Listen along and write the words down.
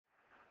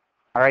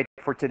All right,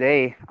 for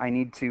today, I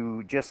need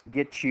to just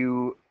get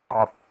you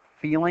a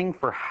feeling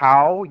for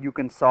how you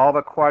can solve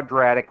a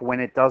quadratic when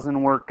it doesn't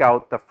work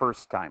out the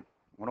first time.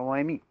 What do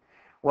I mean?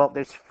 Well,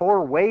 there's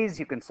 4 ways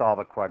you can solve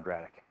a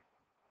quadratic.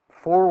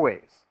 4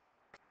 ways.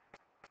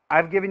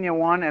 I've given you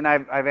one, and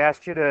I've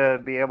asked you to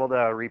be able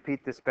to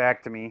repeat this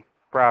back to me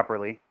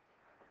properly.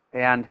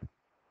 And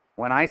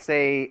when I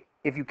say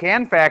if you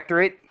can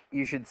factor it,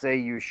 you should say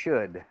you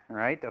should,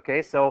 right?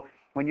 Okay, so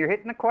when you're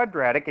hitting a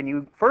quadratic and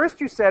you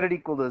set it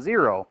equal to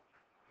 0,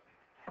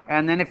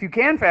 and then if you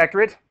can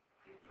factor it,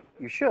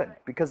 you should,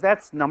 because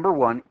that's number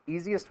one,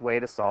 easiest way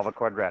to solve a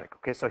quadratic.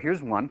 Okay, so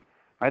here's one.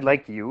 I'd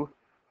like you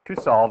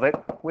to solve it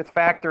with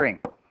factoring.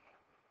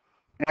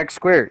 X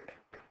squared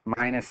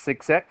minus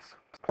 6x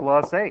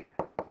plus 8.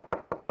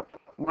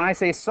 When I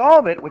say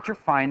solve it, what you're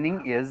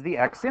finding is the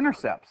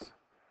x-intercepts.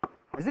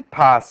 Is it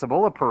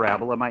possible a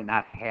parabola might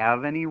not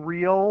have any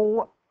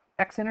real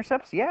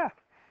x-intercepts? Yeah.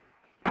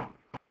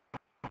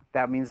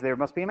 That means there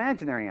must be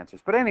imaginary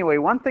answers. But anyway,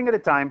 one thing at a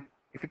time.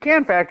 If you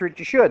can factor it,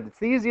 you should. It's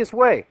the easiest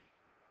way.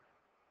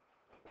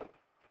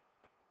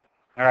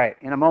 All right,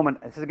 in a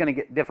moment, this is going to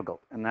get difficult,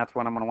 and that's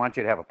when I'm going to want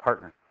you to have a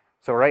partner.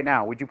 So right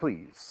now, would you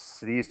please,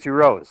 these 2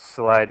 rows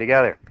slide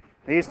together.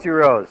 These 2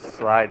 rows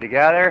slide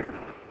together.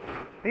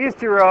 These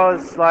 2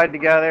 rows slide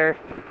together.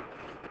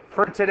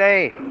 For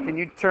today, can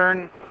you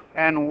turn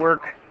and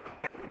work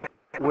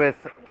with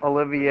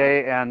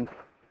Olivier and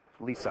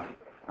Lisa?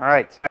 All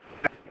right.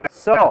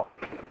 So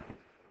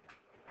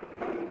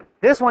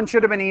this one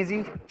should have been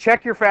easy.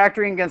 Check your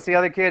factoring against the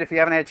other kid. If you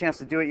haven't had a chance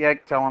to do it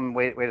yet, tell him,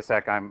 wait a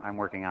sec, I'm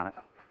working on it.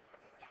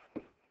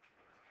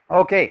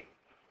 Okay.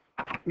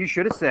 You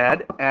should have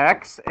said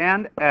x,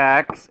 and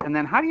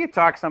then how do you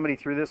talk somebody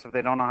through this if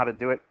they don't know how to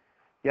do it?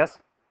 Yes?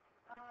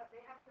 They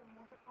have to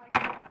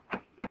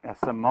multiply. Yes,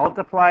 so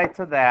multiply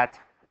to that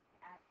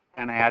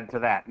and add to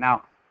that.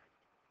 Now,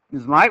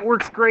 this might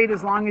works great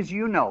as long as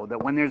you know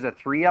that when there's a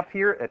 3 up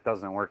here, it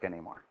doesn't work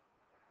anymore.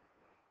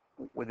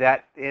 With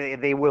that,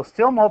 they will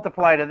still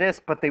multiply to this,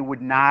 but they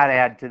would not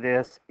add to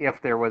this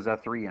if there was a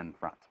 3 in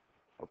front.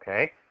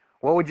 Okay?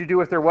 What would you do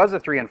if there was a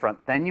 3 in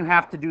front? Then you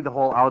have to do the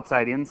whole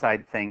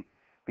outside-inside thing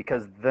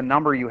because the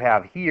number you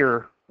have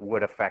here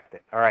would affect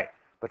it. All right.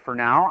 But for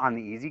now, on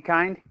the easy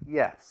kind,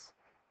 yes.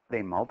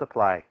 They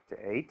multiply to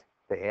 8.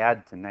 They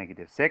add to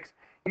negative 6.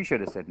 You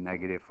should have said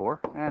negative 4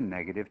 and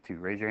negative 2.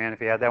 Raise your hand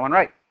if you had that one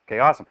right. Okay,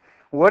 awesome.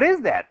 What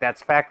is that?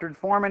 That's factored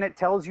form, and it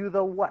tells you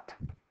the what?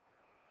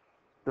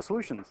 The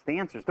solutions, the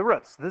answers, the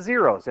roots, the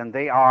zeros, and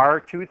they are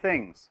 2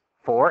 things,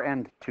 4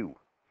 and 2.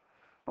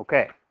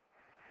 Okay.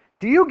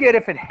 Do you get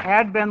if it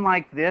had been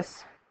like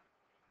this,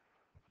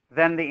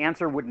 then the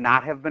answer would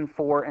not have been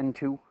 4 and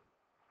 2?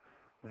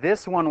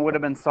 This one would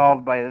have been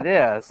solved by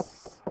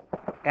this,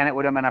 and it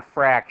would have been a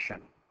fraction.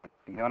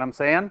 You know what I'm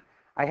saying?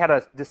 I had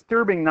a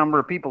disturbing number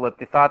of people that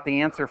they thought the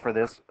answer for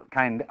this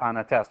kind on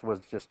a test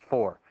was just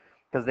 4,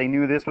 because they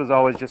knew this was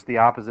always just the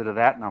opposite of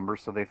that number,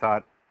 so they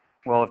thought,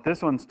 well, if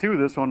this one's 2,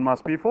 this one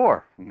must be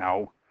 4.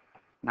 No,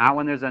 not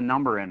when there's a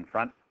number in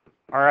front.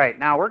 All right,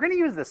 now we're going to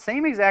use the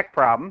same exact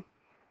problem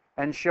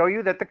and show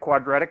you that the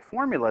quadratic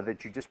formula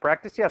that you just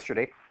practiced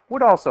yesterday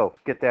would also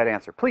get that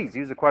answer. Please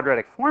use the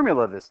quadratic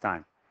formula this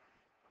time.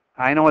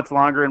 I know it's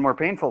longer and more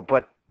painful,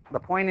 but the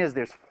point is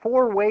there's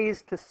 4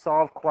 ways to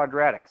solve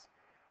quadratics.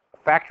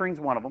 Factoring is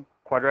one of them.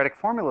 Quadratic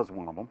formula is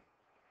one of them.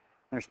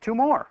 There's 2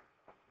 more.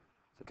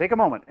 So take a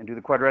moment and do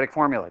the quadratic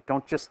formula.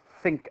 Don't just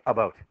think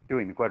about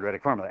doing the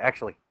quadratic formula.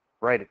 Actually,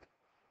 write it.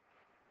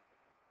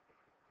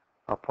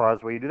 I'll pause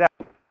while you do that.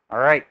 All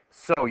right,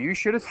 so you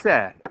should have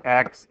said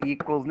x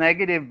equals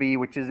negative b,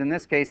 which is in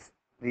this case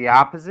the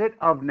opposite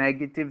of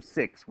negative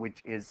 6,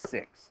 which is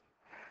 6.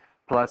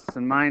 Plus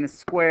and minus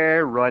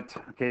square root.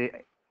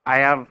 Okay, I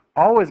have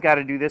always got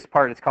to do this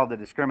part. It's called the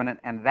discriminant,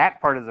 and that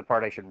part is the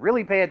part I should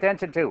really pay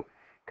attention to,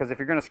 because if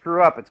you're going to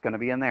screw up, it's going to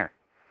be in there.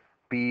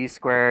 B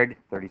squared,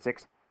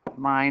 36,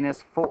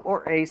 minus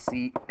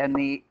 4ac, and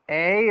the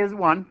a is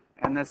 1,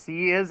 and the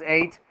c is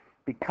 8.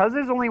 Because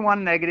there's only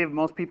one negative,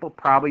 most people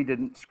probably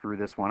didn't screw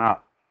this one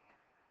up.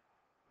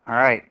 All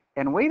right,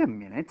 and wait a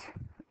minute.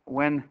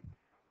 When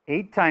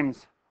 8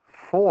 times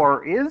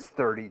 4 is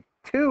 32,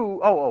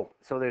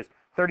 so there's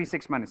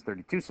 36 minus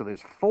 32, so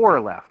there's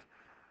 4 left.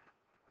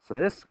 So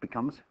this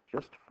becomes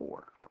just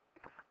 4.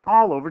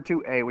 All over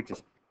 2a, which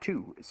is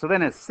 2. So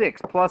then it's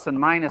 6 plus and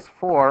minus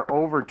 4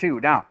 over 2.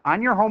 Now,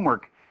 on your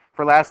homework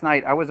for last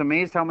night, I was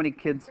amazed how many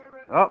kids,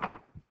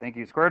 thank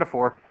you, square root of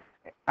 4.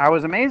 I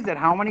was amazed at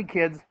how many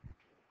kids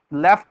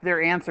left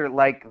their answer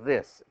like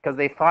this, because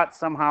they thought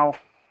somehow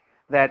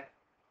that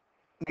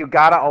you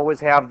gotta always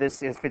have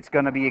this if it's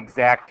going to be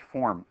exact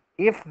form.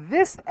 If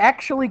this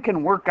actually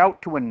can work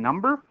out to a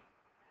number,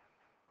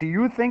 do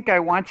you think I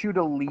want you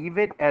to leave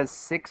it as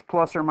 6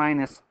 plus or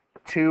minus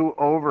 2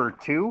 over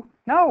 2?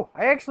 No,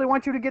 I actually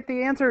want you to get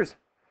the answers.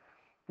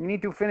 You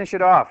need to finish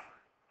it off.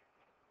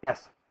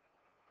 Yes?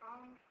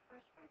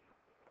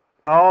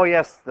 Oh,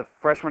 yes, the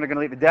freshmen are going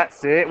to leave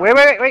it.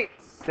 Wait.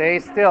 Stay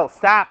still.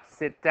 Stop.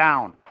 Sit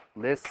down.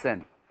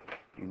 Listen.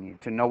 You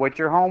need to know what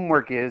your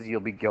homework is.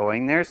 You'll be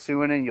going there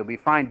soon and you'll be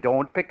fine.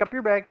 Don't pick up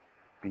your bag.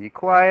 Be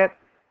quiet.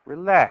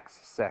 Relax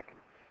a second.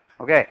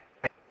 Okay,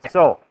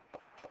 so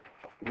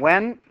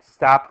when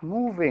stop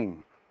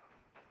moving.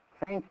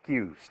 Thank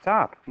you.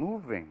 Stop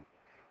moving.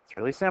 It's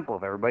really simple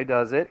if everybody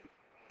does it.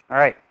 All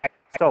right,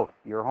 so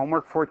your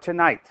homework for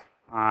tonight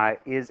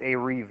is a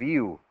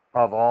review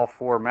of all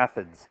 4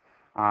 methods.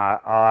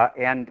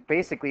 And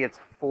basically it's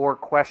 4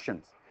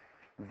 questions.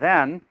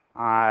 Then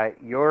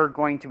you're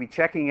going to be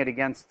checking it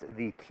against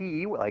the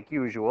key, like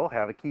usual,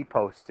 have a key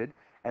posted,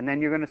 and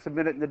then you're going to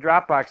submit it in the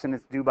Dropbox, and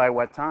it's due by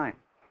what time?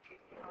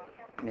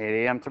 8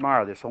 a.m.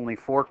 tomorrow. There's only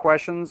 4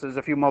 questions. There's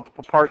a few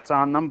multiple parts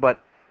on them,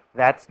 but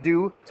that's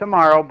due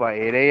tomorrow by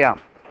 8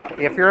 a.m.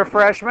 If you're a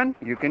freshman,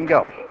 you can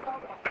go.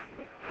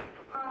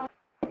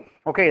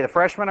 Okay, the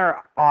freshmen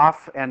are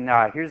off, and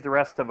here's the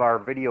rest of our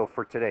video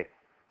for today.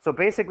 So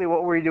basically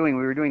what were we doing?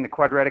 We were doing the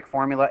quadratic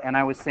formula, and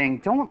I was saying,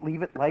 don't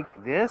leave it like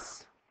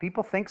this.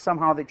 People think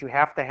somehow that you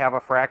have to have a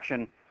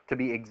fraction to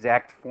be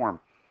exact form.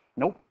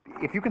 Nope.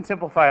 If you can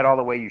simplify it all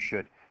the way, you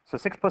should. So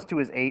 6 plus 2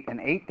 is 8, and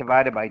 8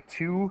 divided by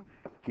 2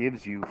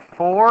 gives you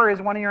 4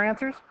 is one of your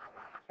answers.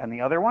 And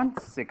the other one,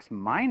 6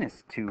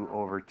 minus 2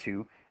 over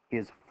 2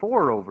 is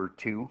 4 over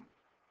 2,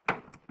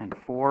 and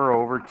 4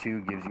 over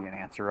 2 gives you an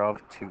answer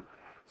of 2.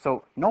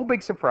 So no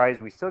big surprise,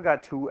 we still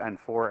got 2 and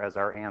 4 as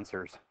our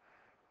answers,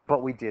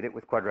 but we did it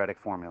with quadratic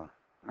formula.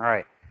 All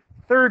right,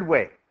 third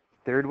way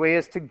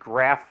is to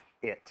graph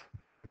it.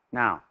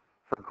 Now,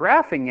 for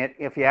graphing it,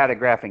 if you had a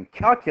graphing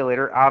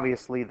calculator,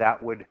 obviously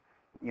that would,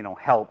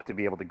 help to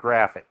be able to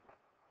graph it.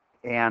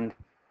 And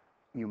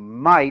you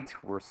might,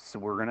 we're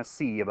going to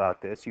see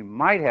about this, you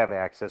might have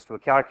access to a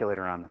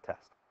calculator on the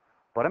test.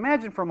 But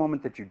imagine for a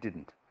moment that you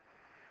didn't.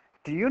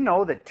 Do you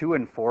know that 2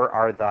 and 4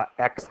 are the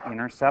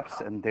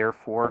x-intercepts, and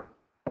therefore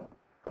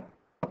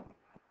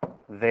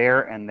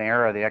there and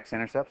there are the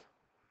x-intercepts?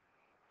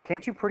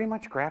 Can't you pretty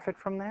much graph it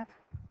from that?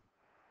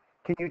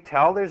 Can you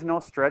tell there's no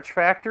stretch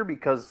factor?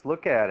 Because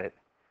look at it.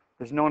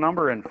 There's no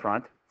number in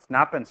front. It's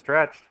not been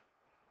stretched.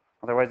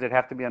 Otherwise, there'd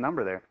have to be a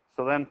number there.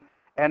 So then,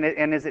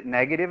 and is it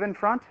negative in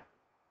front?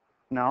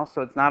 No,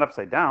 so it's not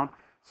upside down.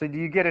 So do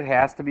you get it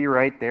has to be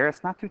right there?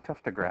 It's not too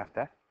tough to graph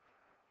that.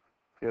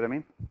 See what I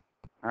mean?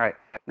 All right.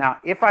 Now,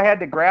 if I had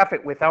to graph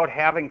it without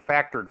having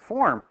factored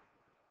form,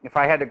 if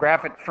I had to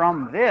graph it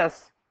from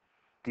this,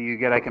 do you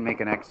get I can make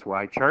an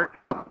XY chart?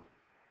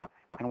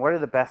 And what are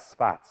the best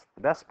spots?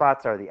 The best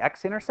spots are the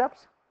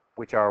x-intercepts,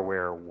 which are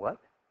where what?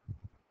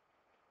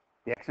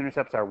 The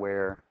x-intercepts are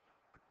where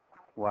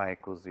y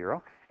equals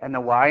 0. And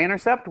the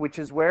y-intercept, which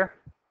is where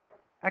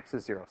x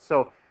is 0.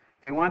 So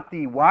if you want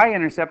the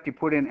y-intercept, you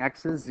put in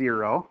x is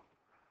 0.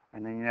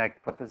 And then you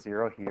put the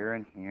 0 here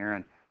and here.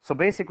 And so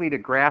basically to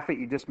graph it,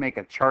 you just make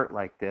a chart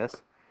like this.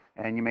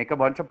 And you make a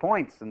bunch of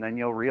points. And then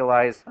you'll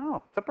realize,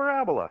 oh, it's a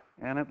parabola.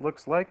 And it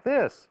looks like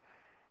this.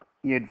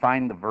 You'd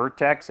find the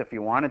vertex if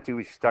you wanted to.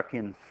 If you stuck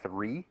in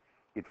 3,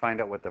 you'd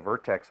find out what the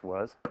vertex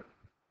was.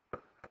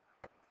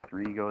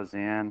 3 goes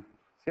in.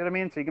 See what I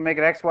mean? So you can make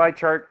an XY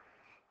chart,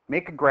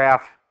 make a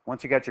graph.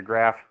 Once you got your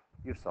graph,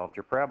 you've solved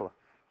your parabola.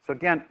 So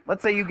again,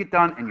 let's say you get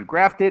done and you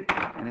graphed it,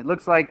 and it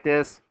looks like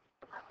this.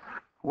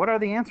 What are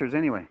the answers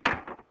anyway?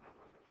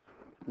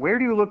 Where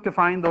do you look to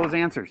find those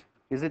answers?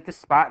 Is it this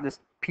spot, this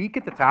peak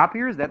at the top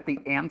here? Is that the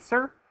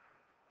answer?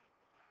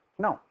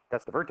 No,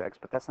 that's the vertex,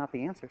 but that's not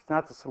the answer. It's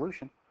not the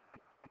solution.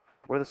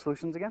 What are the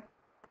solutions again?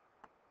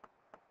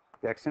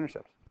 The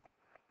x-intercepts.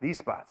 These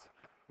spots.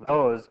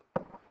 Those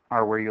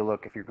are where you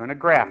look. If you're going to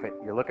graph it,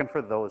 you're looking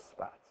for those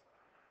spots.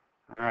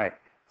 All right.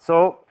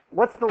 So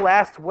what's the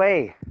last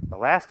way? The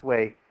last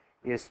way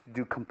is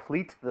to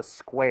complete the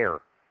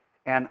square.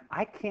 And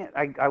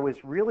I was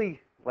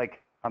really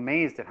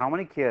amazed at how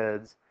many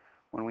kids,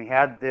 when we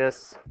had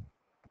this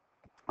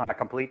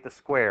complete the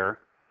square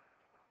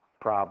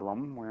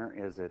problem, where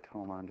is it?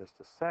 Hold on just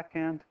a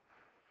second.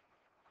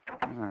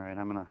 All right,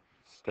 I'm going to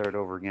start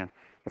over again.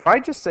 If I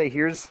just say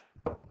here's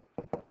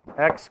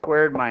x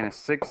squared minus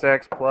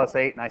 6x plus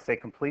 8, and I say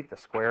complete the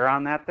square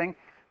on that thing,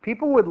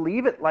 people would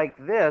leave it like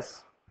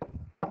this,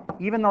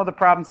 even though the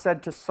problem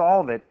said to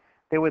solve it.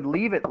 They would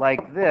leave it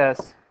like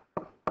this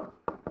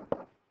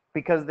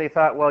because they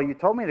thought, well, you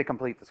told me to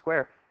complete the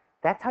square.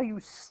 That's how you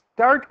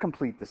start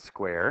complete the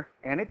square,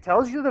 and it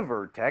tells you the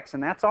vertex,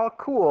 and that's all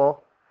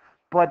cool.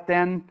 But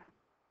then,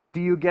 do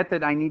you get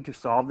that I need to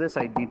solve this?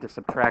 I need to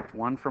subtract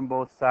 1 from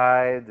both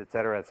sides,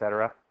 etc.,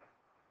 etc.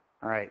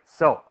 All right,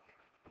 so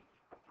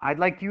I'd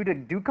like you to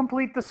do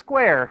complete the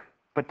square,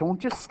 but don't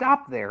just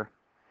stop there.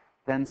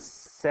 Then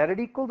set it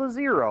equal to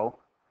 0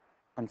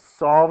 and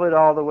solve it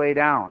all the way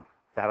down.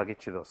 That'll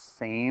get you those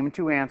same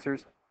 2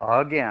 answers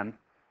again,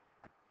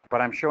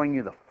 but I'm showing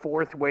you the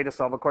 4th way to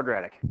solve a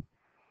quadratic.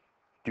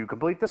 Do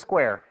complete the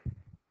square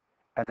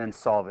and then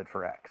solve it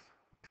for x.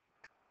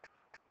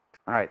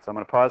 All right, so I'm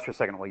going to pause for a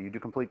second while you do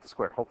complete the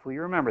square. Hopefully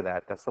you remember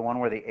that. That's the one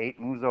where the 8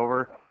 moves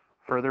over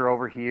further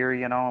over here,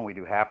 and we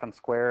do half and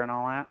square and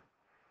all that.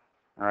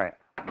 All right,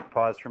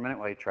 pause for a minute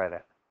while you try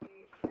that.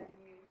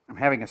 I'm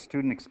having a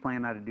student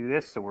explain how to do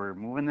this, so we're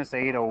moving this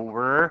 8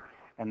 over,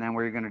 And then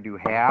we're going to do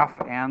half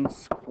n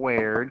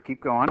squared.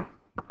 Keep going.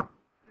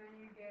 Then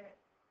you get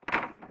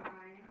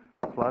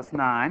 9. Plus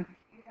 9.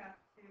 You have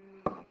to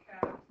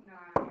subtract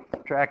 9.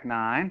 Subtract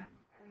 9.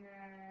 And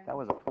then, That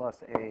was a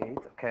plus 8.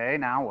 Okay,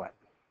 now what?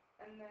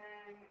 and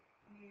then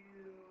you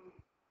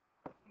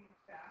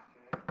factor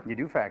it. You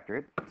do factor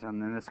it.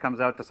 And then this comes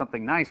out to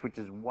something nice, which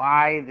is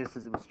why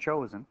was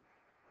chosen.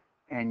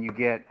 And you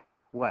get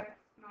what? X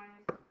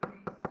minus 3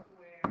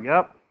 squared.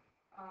 Yep.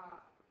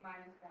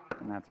 Minus 1.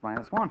 And that's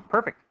minus 1.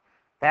 Perfect.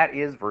 That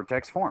is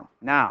vertex form.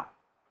 Now,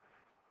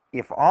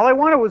 if all I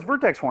wanted was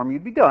vertex form,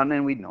 you'd be done,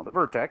 and we'd know the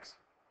vertex,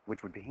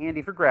 which would be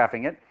handy for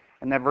graphing it.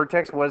 And that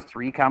vertex was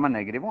 3,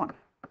 negative 1.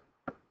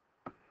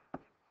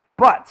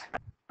 But,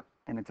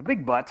 and it's a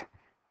big but,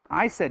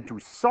 I said to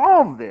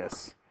solve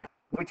this,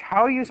 which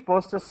how are you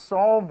supposed to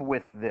solve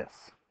with this?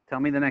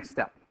 Tell me the next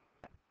step.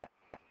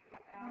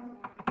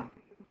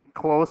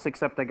 Close,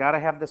 except I got to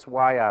have this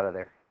y out of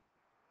there.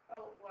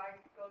 Oh, y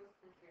goes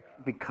to 0.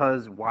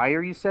 Because why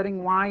are you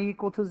setting y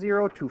equal to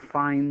 0? To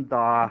find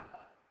the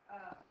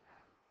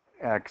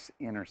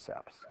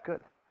x-intercepts. Good.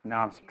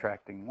 Now I'm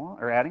subtracting 1,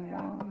 or adding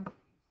 1.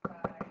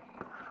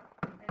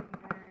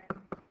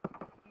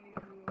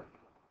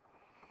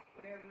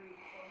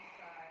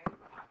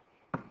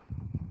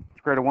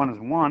 Square root of 1 is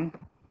 1.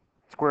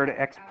 Square root of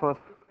x plus...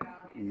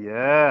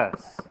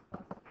 Yes.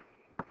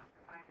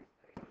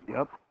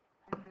 Yep.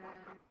 And then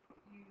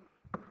you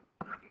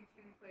do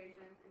two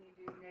equations and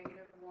you do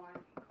negative 1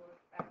 equals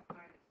x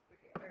minus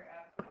 3, or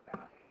x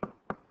value.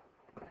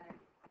 And then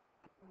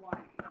 1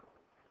 equals.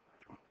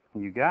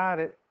 You got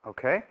it.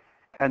 Okay.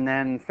 And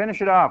then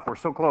finish it off. We're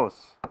so close.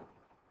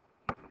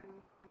 You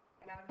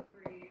add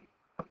 3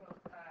 to both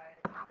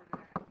sides, and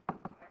then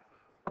x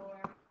is 4,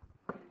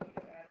 and then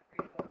you add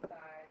 3 to both sides.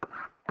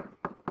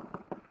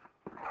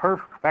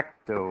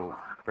 Perfecto.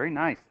 Very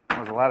nice.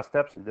 That was a lot of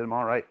steps. You did them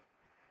all right.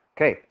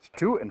 Okay, it's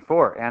 2 and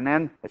 4. And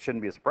then it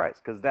shouldn't be a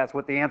surprise because that's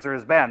what the answer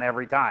has been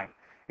every time.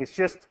 It's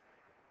just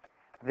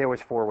there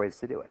was 4 ways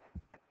to do it.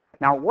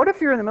 Now, what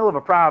if you're in the middle of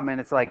a problem and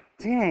it's like,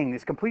 dang,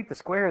 this complete the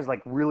square is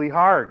like really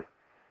hard?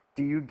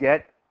 Do you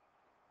get,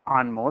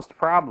 on most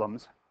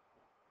problems,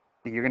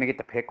 you're going to get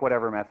to pick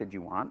whatever method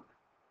you want?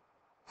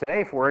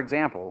 Say, for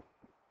example,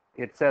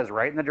 it says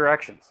right in the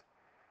directions,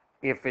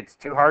 if it's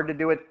too hard to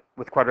do it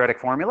with quadratic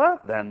formula,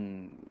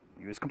 then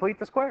use complete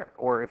the square.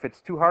 Or if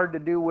it's too hard to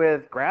do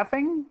with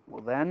graphing,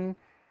 well, then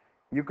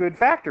you could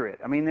factor it.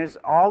 I mean,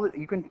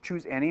 you can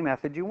choose any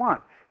method you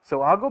want.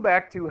 So I'll go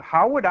back to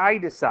how would I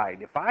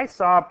decide if I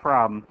saw a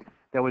problem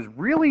that was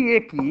really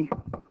icky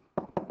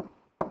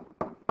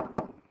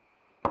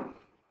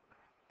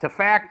to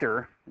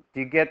factor. Do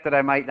you get that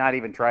I might not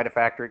even try to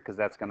factor it because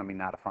that's going to be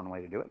not a fun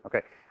way to do it?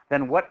 Okay.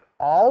 Then what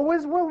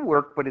always will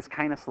work but is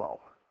kind of slow?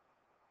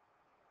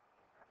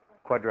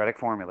 Quadratic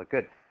formula.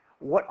 Good.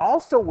 What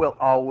also will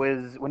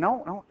always, well,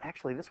 no,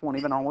 actually this won't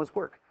even always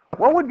work.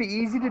 What would be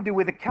easy to do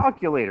with a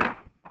calculator?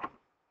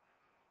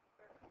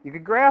 You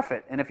could graph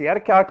it. And if you had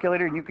a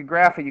calculator and you could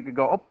graph it, you could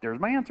go, oh, there's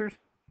my answers.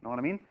 Know what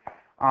I mean?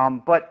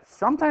 But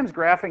sometimes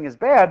graphing is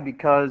bad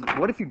because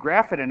what if you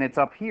graph it and it's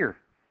up here?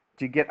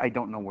 Do you get, I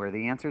don't know where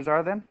the answers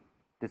are then?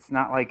 It's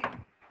not like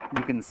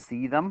you can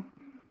see them.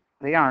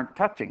 They aren't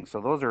touching. So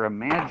those are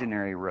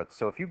imaginary roots.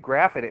 So if you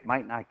graph it, it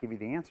might not give you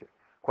the answer.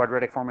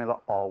 Quadratic formula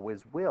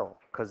always will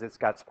because it's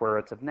got square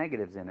roots of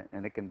negatives in it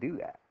and it can do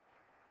that.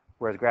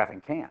 Whereas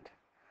graphing can't.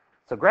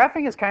 So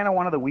graphing is kind of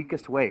one of the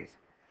weakest ways.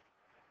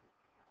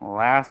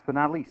 Last but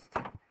not least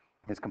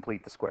is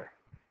complete the square.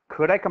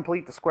 Could I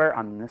complete the square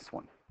on this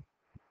one?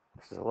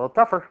 This is a little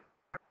tougher.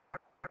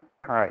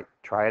 All right,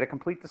 try to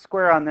complete the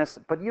square on this,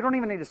 but you don't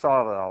even need to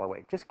solve it all the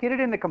way. Just get it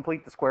into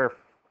complete the square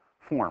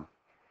form.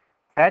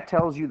 That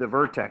tells you the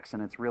vertex,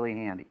 and it's really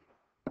handy.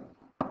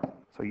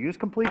 So use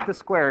complete the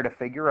square to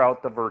figure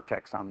out the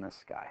vertex on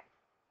this guy.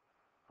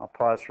 I'll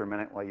pause for a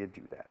minute while you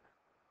do that.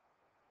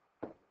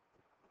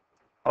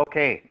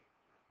 Okay.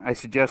 I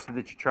suggested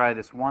that you try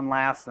this one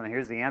last, and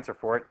here's the answer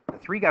for it. The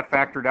 3 got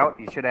factored out.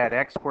 You should add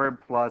x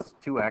squared plus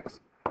 2x,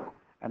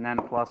 and then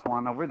plus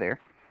 1 over there.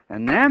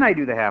 And then I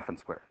do the half and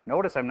square.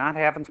 Notice I'm not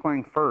half and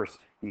squaring first.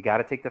 You got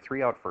to take the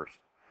 3 out first.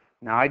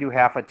 Now I do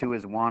half of 2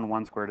 is 1,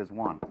 1 squared is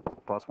 1.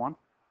 Plus 1,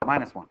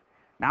 minus 1.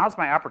 Now it's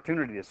my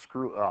opportunity to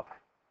screw up,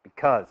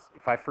 because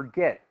if I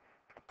forget,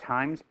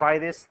 times by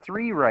this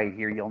 3 right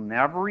here, you'll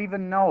never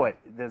even know it.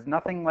 There's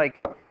nothing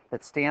like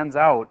that stands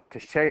out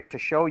to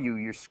show you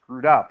you're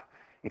screwed up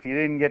if you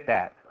didn't get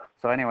that.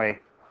 So anyway,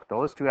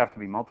 those 2 have to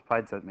be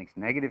multiplied, so it makes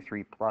negative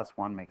 3 plus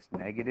 1 makes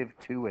negative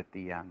 2 at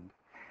the end.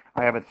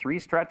 I have a 3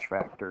 stretch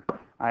factor.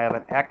 I have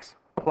an x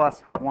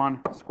plus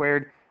 1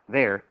 squared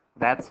there.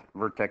 That's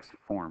vertex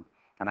form.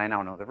 And I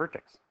now know the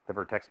vertex. The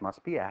vertex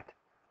must be at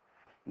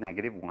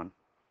negative 1,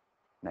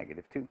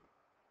 negative 2.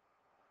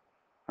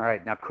 All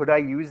right, now could I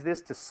use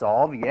this to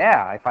solve?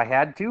 Yeah, if I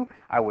had to,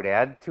 I would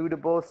add 2 to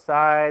both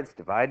sides,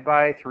 divide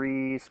by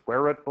 3,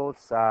 square root both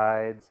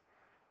sides.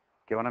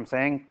 Get what I'm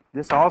saying?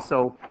 This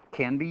also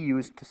can be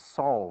used to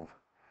solve.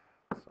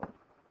 So.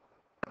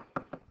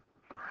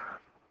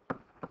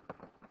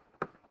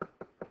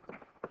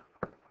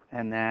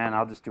 And then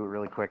I'll just do it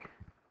really quick.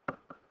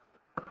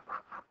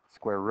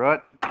 Square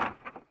root.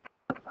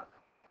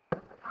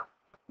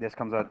 This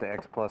comes out to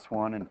x plus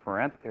 1 in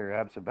parentheses, or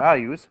absolute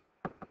values.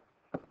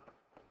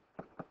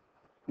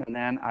 And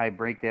then I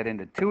break that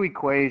into two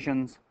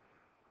equations.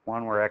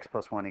 One where x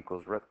plus 1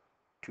 equals root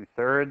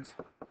 2/3.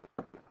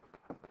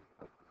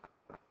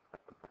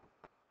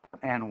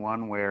 And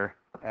one where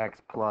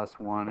x plus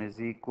 1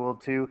 is equal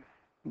to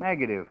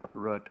negative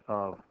root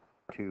of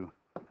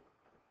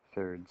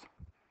 2/3.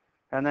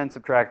 And then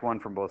subtract 1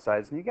 from both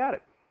sides, and you got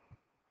it.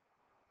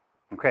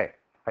 Okay,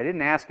 I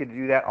didn't ask you to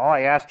do that. All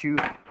I asked you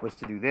was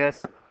to do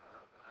this.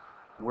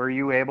 Were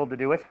you able to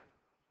do it?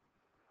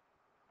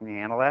 Can you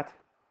handle that?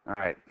 All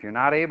right, if you're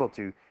not able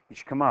to, you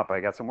should come up. I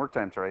got some work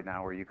times right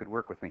now where you could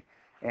work with me.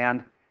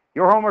 And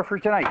your homework for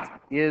tonight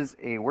is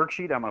a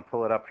worksheet. I'm going to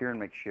pull it up here and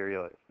make sure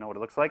you know what it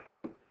looks like.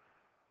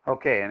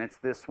 Okay, and it's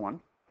this one.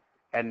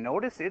 And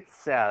notice it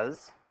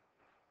says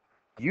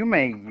you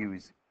may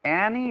use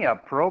any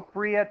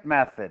appropriate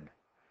method.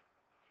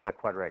 The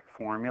quadratic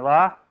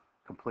formula,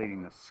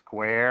 completing the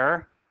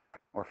square,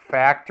 or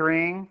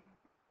factoring.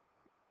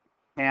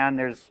 And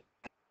there's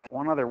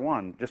one other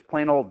one, just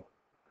plain old,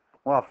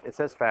 well, it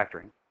says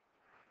factoring.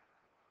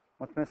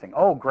 What's missing?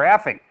 Oh,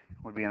 graphing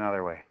would be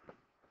another way.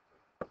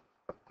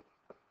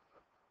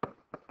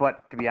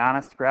 But to be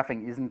honest,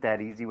 graphing isn't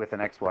that easy with an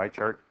XY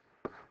chart.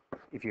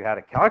 If you had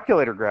a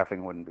calculator,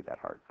 graphing wouldn't be that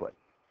hard. But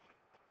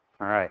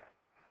all right.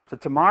 So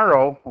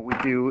tomorrow, what we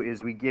do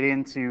is we get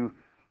into,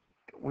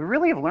 we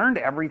really have learned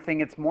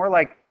everything. It's more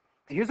like,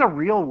 here's a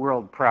real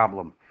world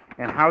problem.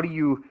 And how do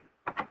you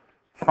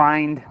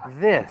find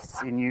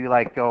this? And you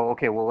like go,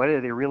 okay, well, what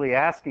are they really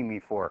asking me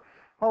for?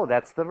 Oh,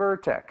 that's the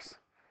vertex.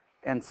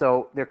 And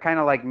so they're kind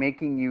of like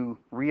making you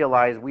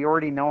realize we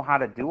already know how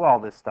to do all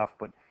this stuff,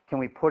 but can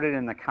we put it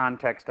in the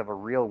context of a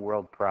real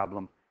world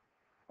problem?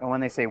 And when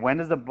they say, when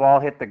does the ball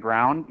hit the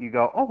ground? You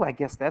go, oh, I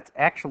guess that's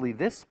actually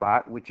this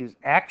spot, which is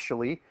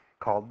actually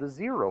called the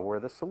zero, or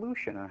the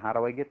solution. And how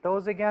do I get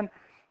those again?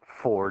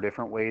 4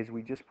 different ways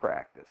we just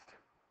practiced.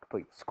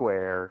 Complete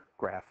square,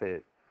 graph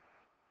it,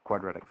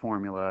 quadratic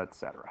formula,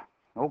 etc.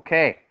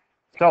 Okay,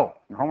 so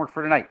your homework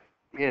for tonight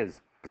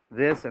is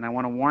this, and I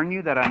want to warn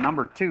you that on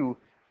number 2,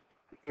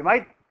 you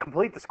might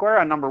complete the square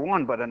on number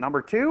 1, but on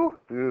number 2,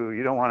 ooh,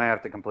 you don't want to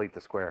have to complete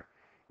the square.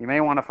 You may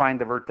want to find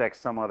the vertex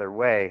some other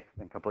way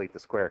than complete the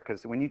square,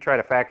 because when you try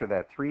to factor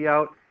that 3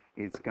 out,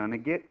 it's going to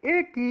get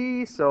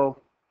icky.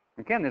 So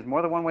again, there's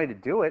more than one way to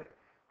do it.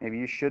 Maybe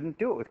you shouldn't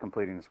do it with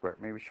completing the square.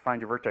 Maybe you should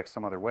find your vertex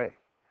some other way.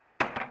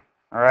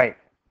 All right.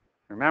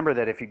 Remember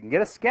that if you can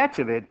get a sketch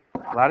of it,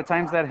 a lot of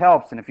times that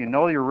helps. And if you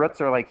know your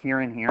roots are like here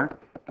and here,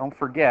 don't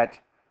forget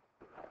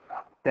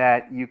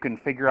that you can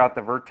figure out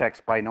the vertex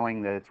by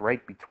knowing that it's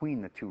right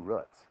between the 2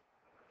 roots.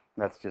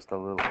 That's just a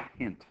little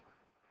hint.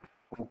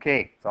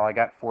 Okay, that's all I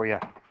got for you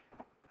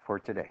for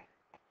today.